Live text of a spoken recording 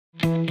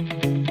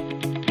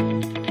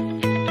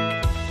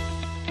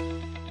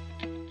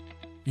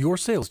Your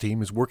sales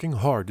team is working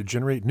hard to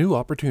generate new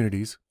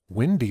opportunities,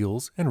 win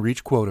deals, and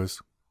reach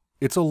quotas.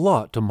 It's a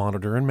lot to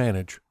monitor and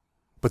manage.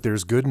 But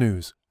there's good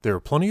news. There are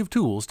plenty of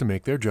tools to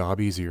make their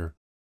job easier.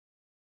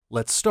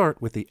 Let's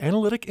start with the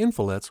analytic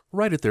infolets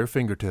right at their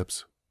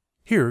fingertips.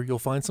 Here you'll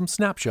find some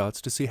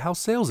snapshots to see how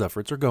sales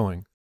efforts are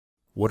going.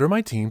 What are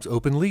my team's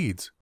open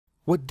leads?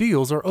 What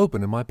deals are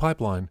open in my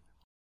pipeline?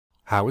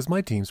 How is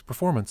my team's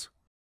performance?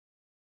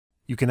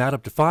 You can add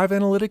up to 5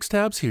 analytics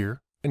tabs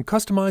here and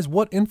customize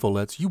what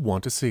infolets you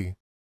want to see.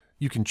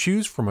 You can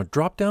choose from a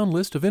drop-down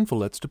list of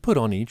infolets to put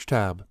on each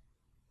tab.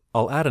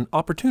 I'll add an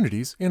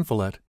Opportunities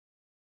infolet.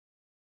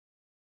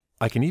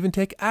 I can even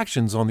take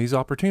actions on these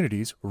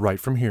opportunities right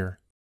from here.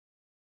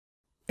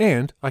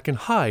 And I can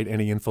hide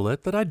any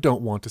infolet that I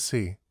don't want to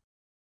see.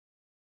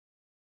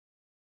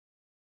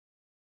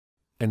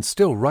 And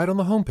still right on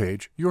the home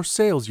page, your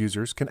sales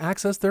users can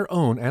access their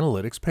own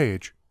analytics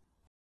page.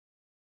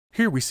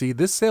 Here we see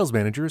this sales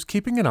manager is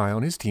keeping an eye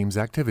on his team's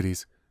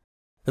activities.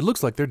 It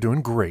looks like they're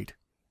doing great.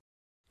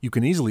 You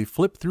can easily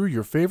flip through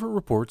your favorite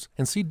reports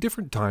and see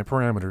different time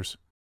parameters.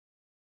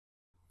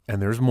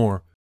 And there's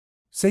more.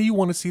 Say you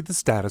want to see the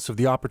status of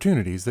the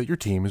opportunities that your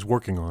team is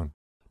working on.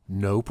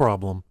 No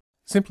problem.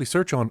 Simply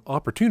search on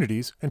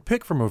Opportunities and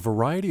pick from a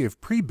variety of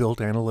pre-built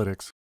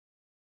analytics.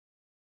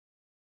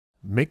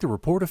 Make the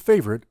report a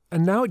favorite,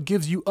 and now it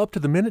gives you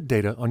up-to-the-minute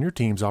data on your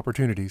team's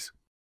opportunities.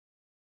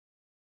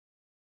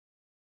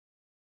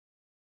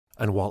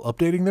 And while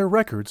updating their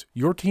records,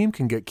 your team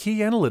can get key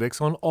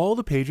analytics on all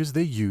the pages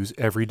they use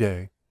every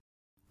day.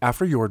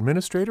 After your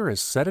administrator has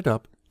set it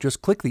up,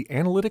 just click the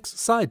Analytics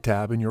side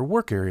tab in your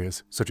work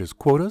areas, such as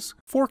Quotas,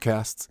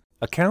 Forecasts,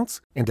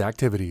 Accounts, and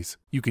Activities.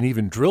 You can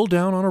even drill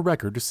down on a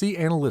record to see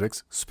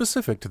analytics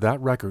specific to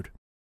that record.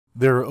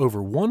 There are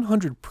over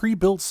 100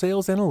 pre-built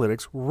sales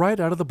analytics right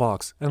out of the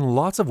box and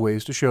lots of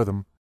ways to show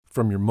them.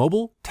 From your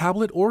mobile,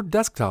 tablet, or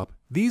desktop,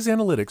 these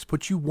analytics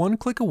put you one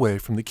click away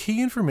from the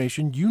key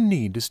information you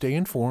need to stay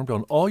informed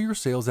on all your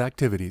sales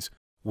activities,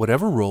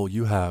 whatever role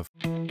you have.